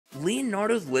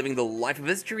Leonardo's living the life of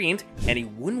his dreams, and he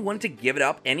wouldn't want to give it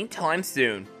up anytime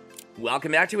soon.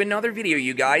 Welcome back to another video,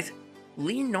 you guys.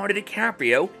 Leonardo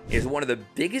DiCaprio is one of the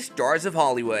biggest stars of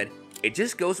Hollywood. It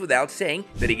just goes without saying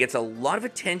that he gets a lot of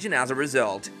attention as a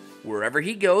result. Wherever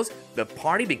he goes, the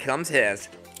party becomes his.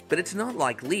 But it's not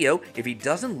like Leo if he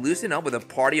doesn't loosen up with a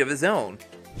party of his own.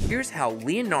 Here's how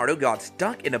Leonardo got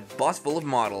stuck in a bus full of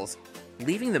models,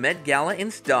 leaving the Met Gala in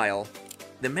style.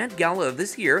 The Met Gala of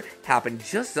this year happened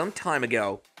just some time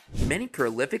ago. Many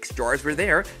prolific stars were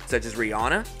there, such as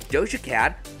Rihanna, Doja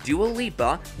Cat, Dua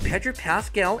Lipa, Pedro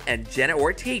Pascal, and Jenna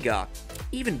Ortega.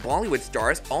 Even Bollywood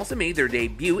stars also made their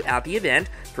debut at the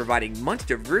event, providing much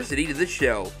diversity to the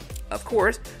show. Of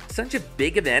course, such a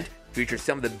big event features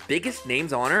some of the biggest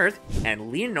names on earth,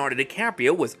 and Leonardo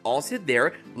DiCaprio was also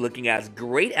there looking as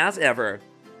great as ever.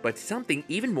 But something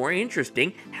even more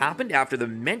interesting happened after the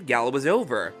Met Gala was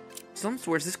over. Some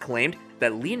sources claimed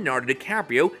that Leonardo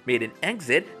DiCaprio made an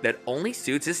exit that only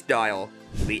suits his style.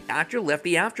 The actor left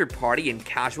the after party in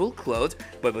casual clothes,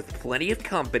 but with plenty of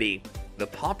company. The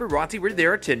paparazzi were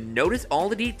there to notice all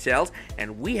the details,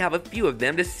 and we have a few of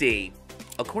them to see.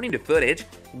 According to footage,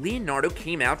 Leonardo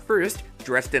came out first,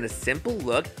 dressed in a simple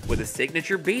look with a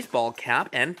signature baseball cap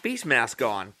and face mask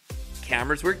on.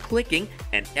 Cameras were clicking,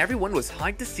 and everyone was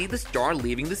hyped to see the star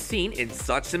leaving the scene in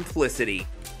such simplicity.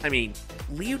 I mean,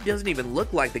 Leo doesn't even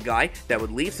look like the guy that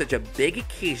would leave such a big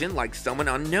occasion like someone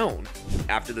unknown.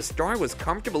 After the star was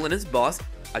comfortable in his bus,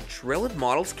 a trail of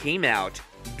models came out.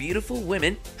 Beautiful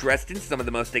women dressed in some of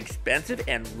the most expensive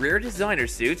and rare designer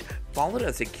suits followed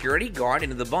a security guard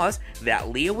into the bus that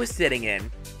Leo was sitting in.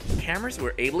 Cameras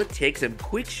were able to take some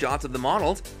quick shots of the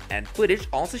models, and footage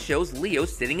also shows Leo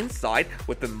sitting inside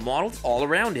with the models all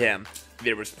around him.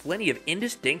 There was plenty of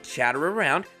indistinct chatter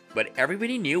around, but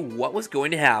everybody knew what was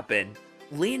going to happen.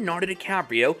 Leonardo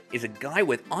DiCaprio is a guy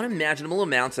with unimaginable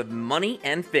amounts of money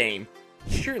and fame.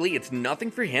 Surely it's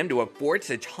nothing for him to afford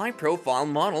such high-profile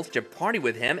models to party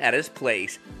with him at his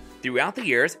place. Throughout the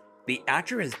years, the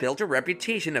actor has built a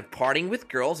reputation of partying with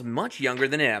girls much younger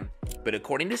than him. But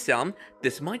according to some,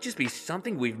 this might just be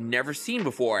something we've never seen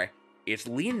before. It's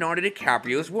Leonardo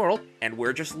DiCaprio's world, and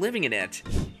we're just living in it.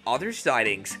 Other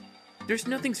sightings. There's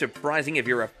nothing surprising if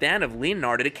you're a fan of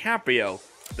Leonardo DiCaprio.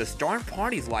 The star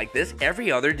parties like this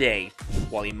every other day.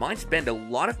 While he might spend a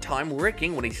lot of time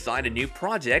working when he signed a new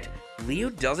project, Leo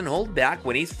doesn't hold back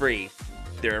when he's free.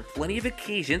 There are plenty of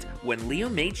occasions when Leo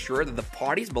made sure that the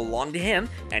parties belonged to him,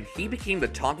 and he became the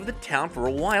talk of the town for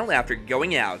a while after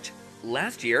going out.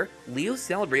 Last year, Leo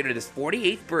celebrated his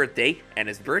 48th birthday, and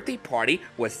his birthday party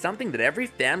was something that every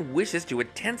fan wishes to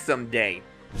attend someday.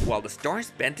 While the star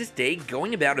spent his day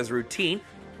going about his routine,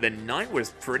 the night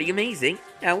was pretty amazing,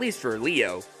 at least for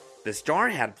Leo. The star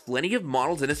had plenty of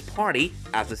models in his party,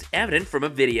 as was evident from a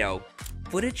video.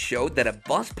 Footage showed that a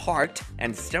bus parked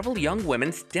and several young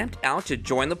women stepped out to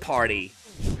join the party.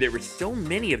 There were so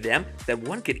many of them that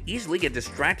one could easily get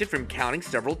distracted from counting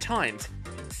several times.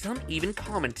 Some even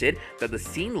commented that the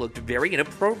scene looked very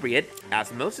inappropriate,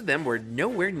 as most of them were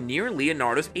nowhere near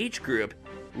Leonardo's age group.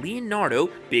 Leonardo,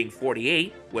 being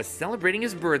 48, was celebrating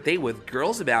his birthday with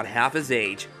girls about half his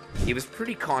age. It was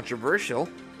pretty controversial,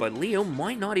 but Leo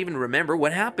might not even remember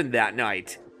what happened that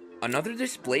night. Another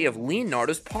display of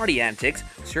Leonardo's party antics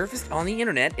surfaced on the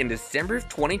internet in December of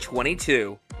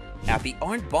 2022. At the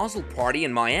Art Basel party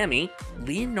in Miami,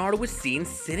 Leonardo was seen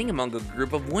sitting among a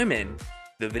group of women.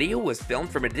 The video was filmed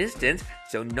from a distance,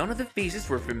 so none of the faces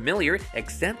were familiar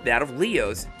except that of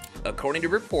Leo's. According to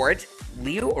reports,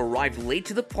 Leo arrived late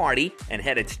to the party and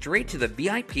headed straight to the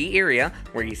VIP area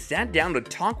where he sat down to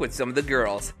talk with some of the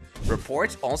girls.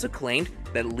 Reports also claimed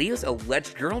that Leo's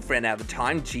alleged girlfriend at the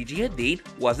time, Gigi Hadid,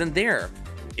 wasn't there.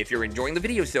 If you're enjoying the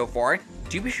video so far,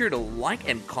 do be sure to like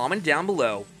and comment down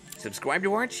below. Subscribe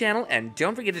to our channel and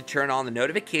don't forget to turn on the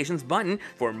notifications button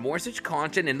for more such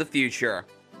content in the future.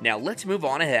 Now let's move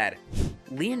on ahead.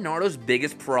 Leonardo's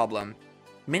biggest problem.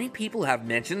 Many people have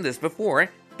mentioned this before,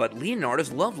 but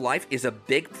Leonardo's love life is a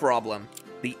big problem.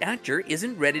 The actor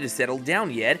isn't ready to settle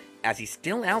down yet, as he's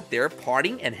still out there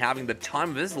partying and having the time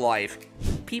of his life.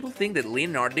 People think that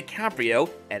Leonardo DiCaprio,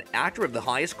 an actor of the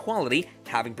highest quality,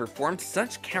 having performed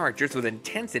such characters with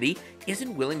intensity,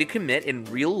 isn't willing to commit in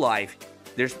real life.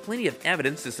 There's plenty of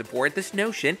evidence to support this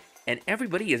notion, and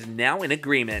everybody is now in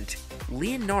agreement.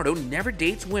 Leonardo never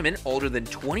dates women older than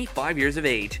 25 years of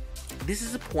age. This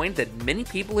is a point that many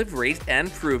people have raised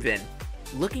and proven.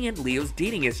 Looking at Leo's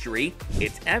dating history,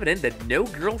 it's evident that no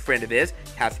girlfriend of his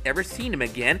has ever seen him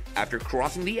again after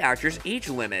crossing the actor's age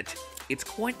limit. It's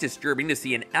quite disturbing to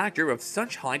see an actor of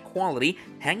such high quality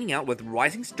hanging out with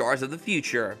rising stars of the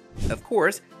future. Of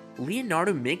course,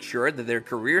 Leonardo makes sure that their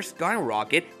careers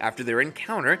skyrocket after their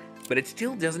encounter, but it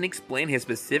still doesn't explain his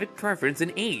specific preference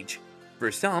in age.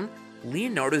 For some,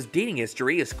 Leonardo's dating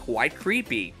history is quite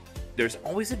creepy. There's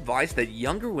always advice that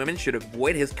younger women should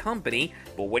avoid his company,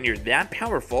 but when you're that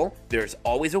powerful, there's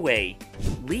always a way.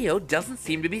 Leo doesn't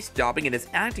seem to be stopping in his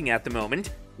acting at the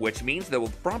moment, which means that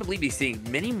we'll probably be seeing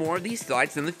many more of these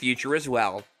sites in the future as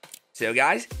well. So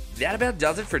guys, that about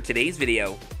does it for today's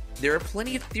video. There are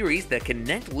plenty of theories that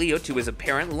connect Leo to his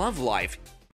apparent love life.